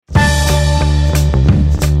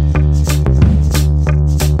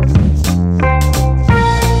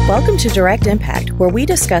to Direct Impact, where we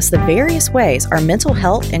discuss the various ways our mental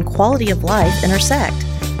health and quality of life intersect.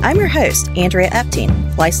 I'm your host, Andrea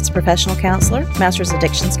Epting, licensed professional counselor, master's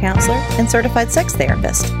addictions counselor, and certified sex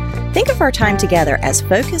therapist. Think of our time together as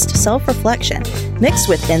focused self-reflection, mixed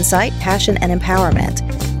with insight, passion, and empowerment.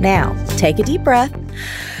 Now, take a deep breath.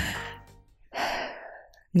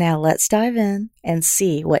 Now let's dive in and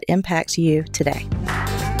see what impacts you today.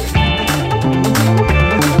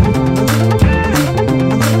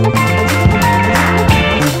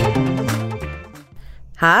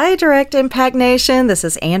 Hi, Direct Impact Nation. This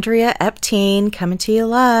is Andrea Epting coming to you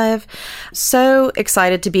live. So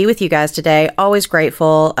excited to be with you guys today. Always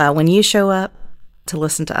grateful when you show up to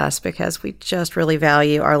listen to us because we just really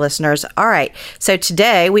value our listeners. All right. So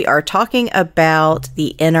today we are talking about the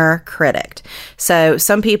inner critic. So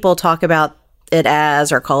some people talk about it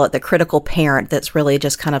as, or call it the critical parent that's really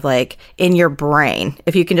just kind of like in your brain.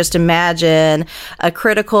 If you can just imagine a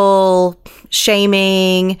critical,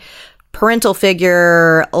 shaming parental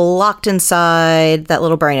figure locked inside that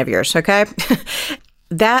little brain of yours, okay?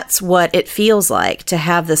 That's what it feels like to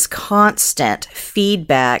have this constant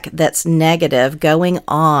feedback that's negative going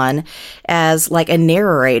on as like a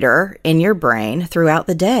narrator in your brain throughout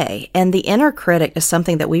the day. And the inner critic is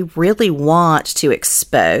something that we really want to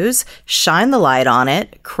expose, shine the light on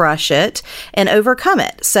it, crush it, and overcome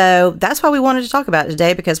it. So that's why we wanted to talk about it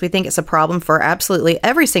today, because we think it's a problem for absolutely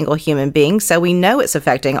every single human being. So we know it's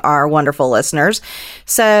affecting our wonderful listeners.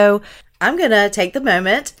 So I'm going to take the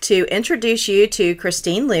moment to introduce you to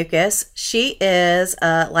Christine Lucas. She is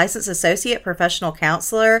a licensed associate professional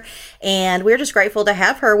counselor, and we're just grateful to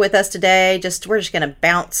have her with us today. We're just going to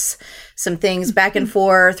bounce some things back and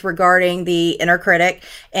forth regarding the inner critic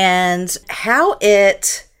and how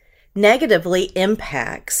it negatively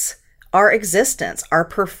impacts our existence, our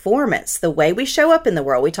performance, the way we show up in the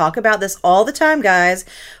world. We talk about this all the time, guys.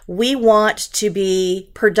 We want to be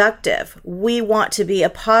productive. We want to be a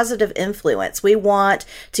positive influence. We want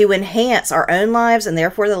to enhance our own lives and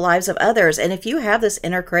therefore the lives of others. And if you have this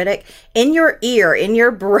inner critic in your ear, in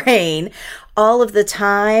your brain, all of the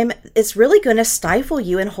time, it's really going to stifle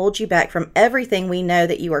you and hold you back from everything we know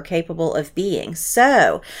that you are capable of being.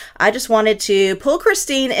 So I just wanted to pull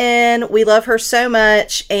Christine in. We love her so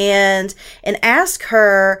much, and ask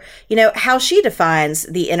her, how she defines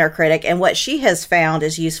the inner critic and what she has found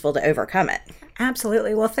is useful to overcome it.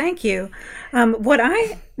 Absolutely. Well, thank you. What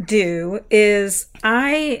I do is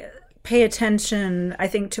I pay attention, I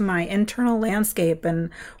think, to my internal landscape. And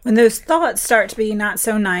when those thoughts start to be not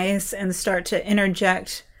so nice and start to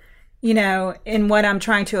interject, in what I'm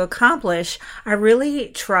trying to accomplish, I really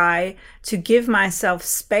try to give myself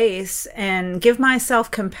space and give myself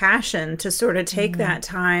compassion to sort of take that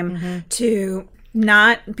time to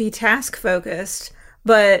not be task focused,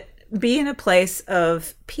 but be in a place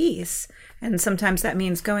of peace. And sometimes that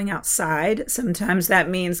means going outside. Sometimes that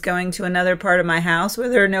means going to another part of my house where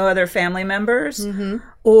there are no other family members,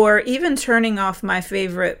 or even turning off my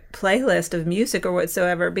favorite playlist of music or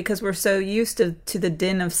whatsoever, because we're so used to the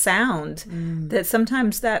din of sound that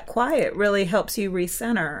sometimes that quiet really helps you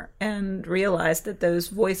recenter and realize that those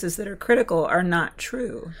voices that are critical are not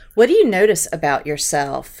true. What do you notice about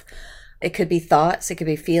yourself? It could be thoughts, it could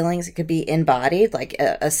be feelings, it could be embodied, like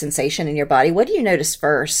a sensation in your body. What do you notice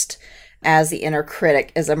first as the inner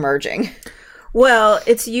critic is emerging? Well,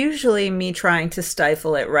 it's usually me trying to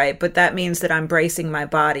stifle it, right? But that means that I'm bracing my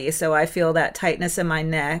body. So I feel that tightness in my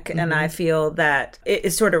neck, and I feel that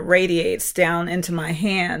it sort of radiates down into my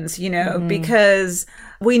hands, because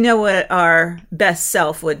we know what our best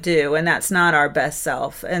self would do, and that's not our best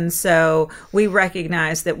self. And so we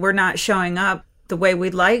recognize that we're not showing up the way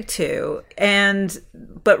we'd like to.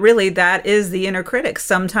 But really that is the inner critic.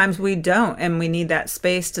 Sometimes we don't, and we need that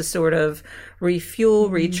space to sort of refuel,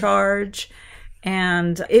 recharge.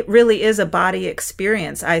 And it really is a body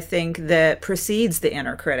experience, I think, that precedes the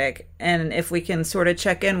inner critic. And if we can sort of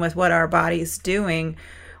check in with what our body's doing,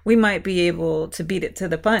 we might be able to beat it to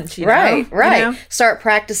the punch. Right. Start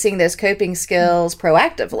practicing those coping skills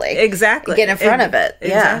proactively. Exactly. Get in front of it.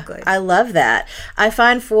 Exactly. Yeah, I love that. I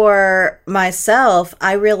find for myself,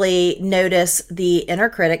 I really notice the inner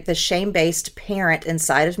critic, the shame-based parent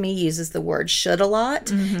inside of me uses the word should a lot.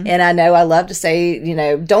 And I know I love to say,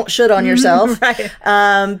 don't should on yourself,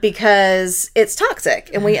 because it's toxic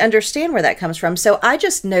and we understand where that comes from. So I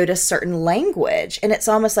just notice certain language and it's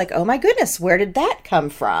almost like, oh my goodness, where did that come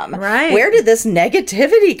from? from? Right. Where did this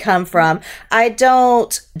negativity come from? I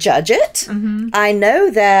don't judge it. I know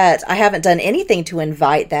that I haven't done anything to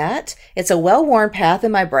invite that. It's a well-worn path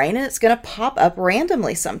in my brain, and it's going to pop up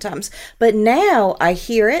randomly sometimes. But now I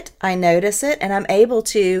hear it, I notice it, and I'm able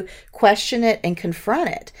to question it and confront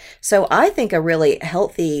it. So I think a really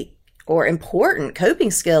healthy or important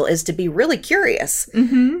coping skill is to be really curious.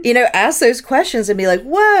 Ask those questions and be like,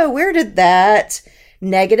 whoa, where did that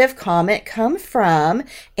negative comment come from?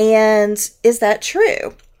 And is that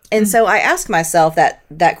true? And so I ask myself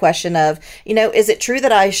that question of, is it true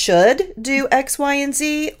that I should do X, Y, and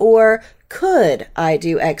Z, or could I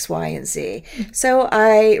do X, Y, and Z? So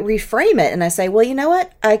I reframe it and I say, well, you know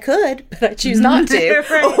what? I could, but I choose not to.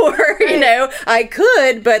 Right. Or, I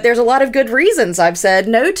could, but there's a lot of good reasons I've said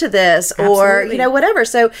no to this. Absolutely. Or, whatever.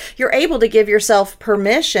 So you're able to give yourself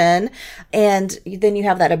permission, and then you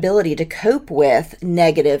have that ability to cope with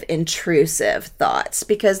negative, intrusive thoughts,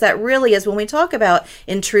 because that really is, when we talk about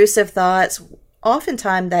intrusive thoughts,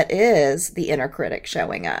 oftentimes that is the inner critic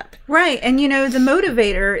showing up. Right. And, the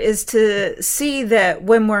motivator is to see that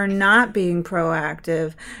when we're not being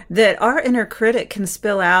proactive, that our inner critic can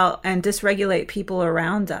spill out and dysregulate people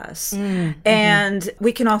around us. And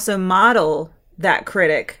we can also model that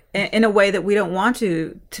critic in a way that we don't want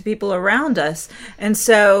to people around us. And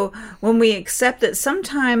so when we accept that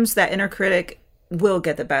sometimes that inner critic will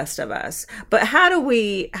get the best of us, but how do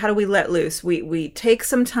we let loose? We take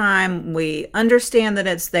some time, we understand that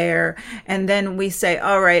it's there, and then we say,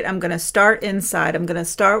 all right, I'm going to start inside. I'm going to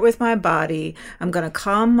start with my body. I'm going to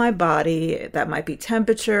calm my body. That might be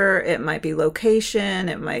temperature, it might be location,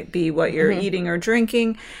 it might be what you're eating or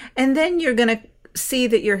drinking. And then you're going to see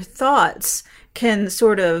that your thoughts can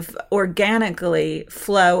sort of organically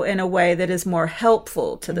flow in a way that is more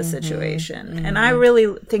helpful to the situation. And I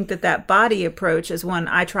really think that body approach is one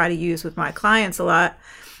I try to use with my clients a lot.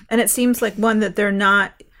 And it seems like one that they're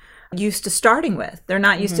not used to starting with. They're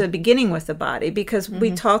not used to beginning with the body, because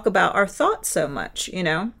we talk about our thoughts so much,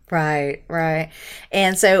 Right, right.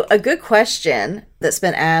 And so a good question that's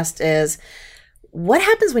been asked is, what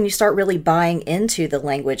happens when you start really buying into the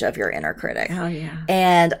language of your inner critic? Oh, yeah.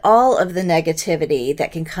 And all of the negativity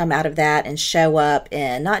that can come out of that and show up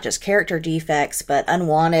in not just character defects, but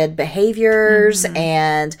unwanted behaviors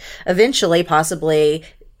and eventually possibly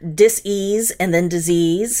dis-ease and then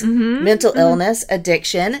disease, mental illness,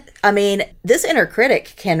 addiction. I mean, this inner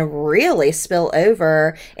critic can really spill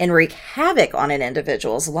over and wreak havoc on an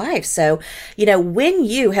individual's life. So, when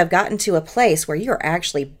you have gotten to a place where you're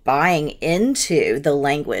actually buying into the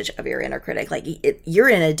language of your inner critic, like you're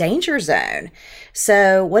in a danger zone.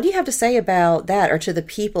 So what do you have to say about that, or to the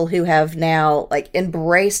people who have now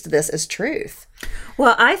embraced this as truth?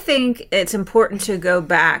 Well, I think it's important to go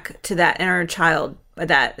back to that inner child,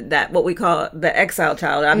 that what we call the exile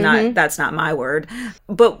child. That's not my word.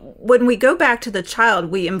 But when we go back to the child,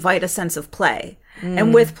 we invite a sense of play.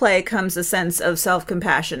 And with play comes a sense of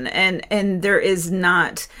self-compassion. And there is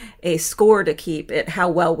not a score to keep at how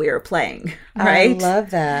well we are playing, right? I love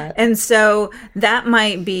that. And so that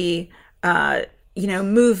might be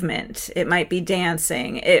movement. It might be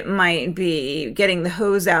dancing. It might be getting the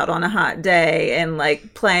hose out on a hot day and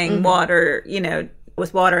playing water,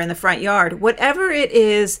 with water in the front yard. Whatever it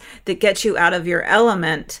is that gets you out of your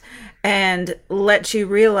element and lets you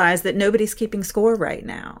realize that nobody's keeping score right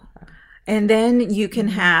now. And then you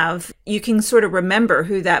can sort of remember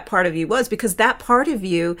who that part of you was, because that part of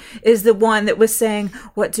you is the one that was saying,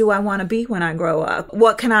 what do I want to be when I grow up?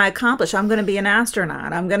 What can I accomplish? I'm going to be an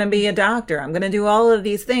astronaut. I'm going to be a doctor. I'm going to do all of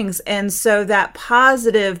these things. And so that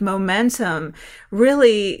positive momentum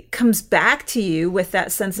really comes back to you with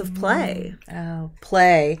that sense of play. Oh,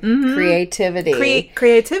 play, creativity,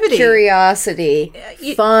 creativity, curiosity,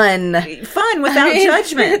 fun without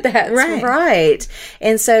judgment. That's right.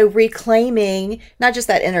 And so reclaiming not just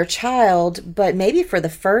that inner child, but maybe for the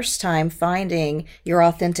first time finding your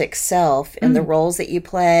authentic self in the roles that you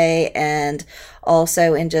play, and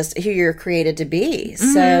also in just who you're created to be.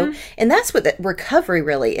 So, and that's what the recovery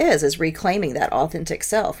really is reclaiming that authentic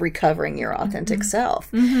self, recovering your authentic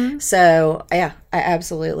self. So yeah,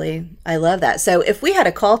 I love that. So if we had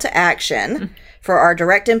a call to action for our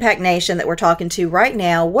Direct Impact Nation that we're talking to right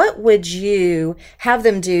now, what would you have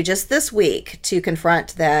them do just this week to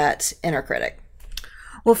confront that inner critic?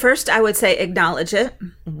 Well, first, I would say acknowledge it.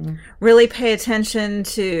 Really pay attention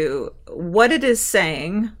to what it is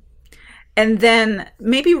saying. And then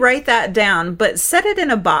maybe write that down, but set it in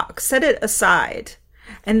a box, set it aside,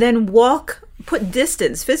 and then walk put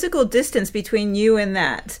distance, physical distance between you and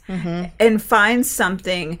that, and find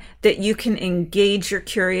something that you can engage your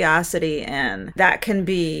curiosity in. That can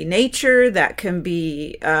be nature, that can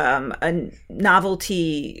be a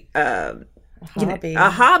novelty, a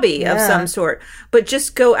hobby of some sort, but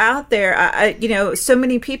just go out there. So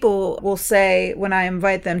many people will say when I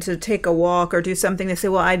invite them to take a walk or do something, they say,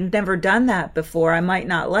 well, I've never done that before, I might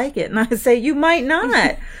not like it. And I say, you might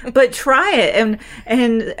not, but try it.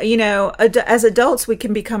 And as adults, we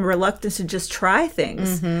can become reluctant to just try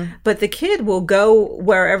things, but the kid will go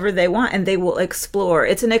wherever they want and they will explore.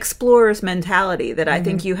 It's an explorer's mentality that I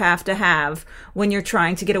think you have to have when you're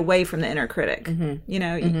trying to get away from the inner critic.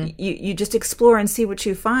 You just explore and see what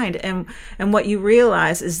you find, and what you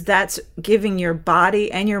realize is that's giving your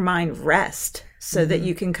body and your mind rest so that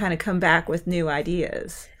you can kind of come back with new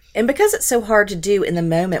ideas. And because it's so hard to do in the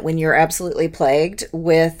moment when you're absolutely plagued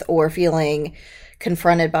with or feeling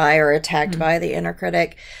confronted by or attacked by the inner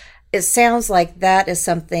critic, it sounds like that is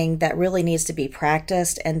something that really needs to be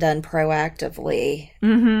practiced and done proactively.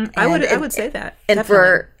 I would say that. And definitely.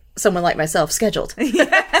 for someone like myself, scheduled. All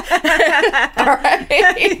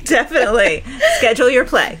right. Definitely. Schedule your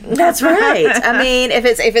play. That's right. I mean, if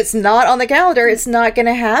it's not on the calendar, it's not going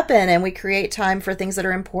to happen. And we create time for things that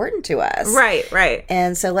are important to us. Right.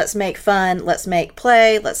 And so let's make fun, let's make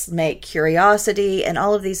play, let's make curiosity and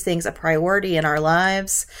all of these things a priority in our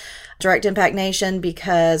lives. Direct Impact Nation,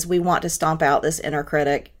 because we want to stomp out this inner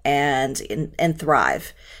critic and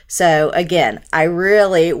thrive. So again, I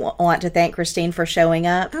really want to thank Christine for showing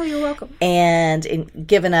up. Oh, you're welcome. And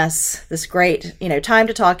giving us this great, time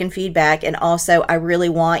to talk and feedback. And also, I really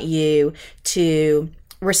want you to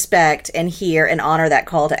respect and hear and honor that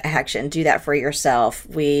call to action. Do that for yourself.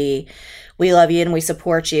 We love you and we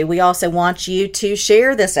support you. We also want you to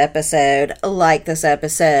share this episode, like this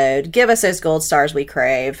episode, give us those gold stars we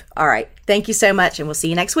crave. All right. Thank you so much, and we'll see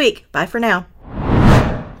you next week. Bye for now.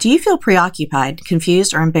 Do you feel preoccupied,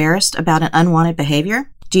 confused, or embarrassed about an unwanted behavior?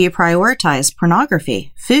 Do you prioritize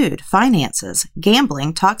pornography, food, finances,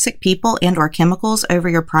 gambling, toxic people, and/or chemicals over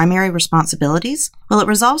your primary responsibilities? Well, at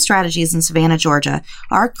Resolve Strategies in Savannah, Georgia,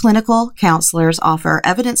 our clinical counselors offer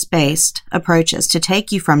evidence-based approaches to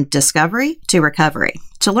take you from discovery to recovery.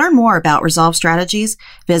 To learn more about Resolve Strategies,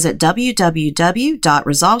 visit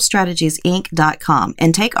www.resolvestrategiesinc.com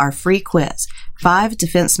and take our free quiz, 5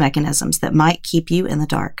 defense mechanisms that might keep you in the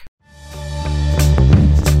dark.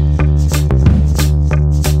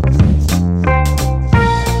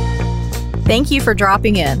 Thank you for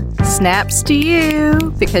dropping in. Snaps to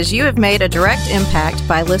you, because you have made a direct impact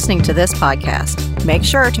by listening to this podcast. Make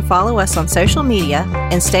sure to follow us on social media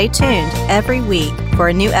and stay tuned every week for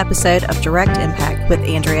a new episode of Direct Impact with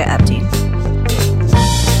Andrea Epting.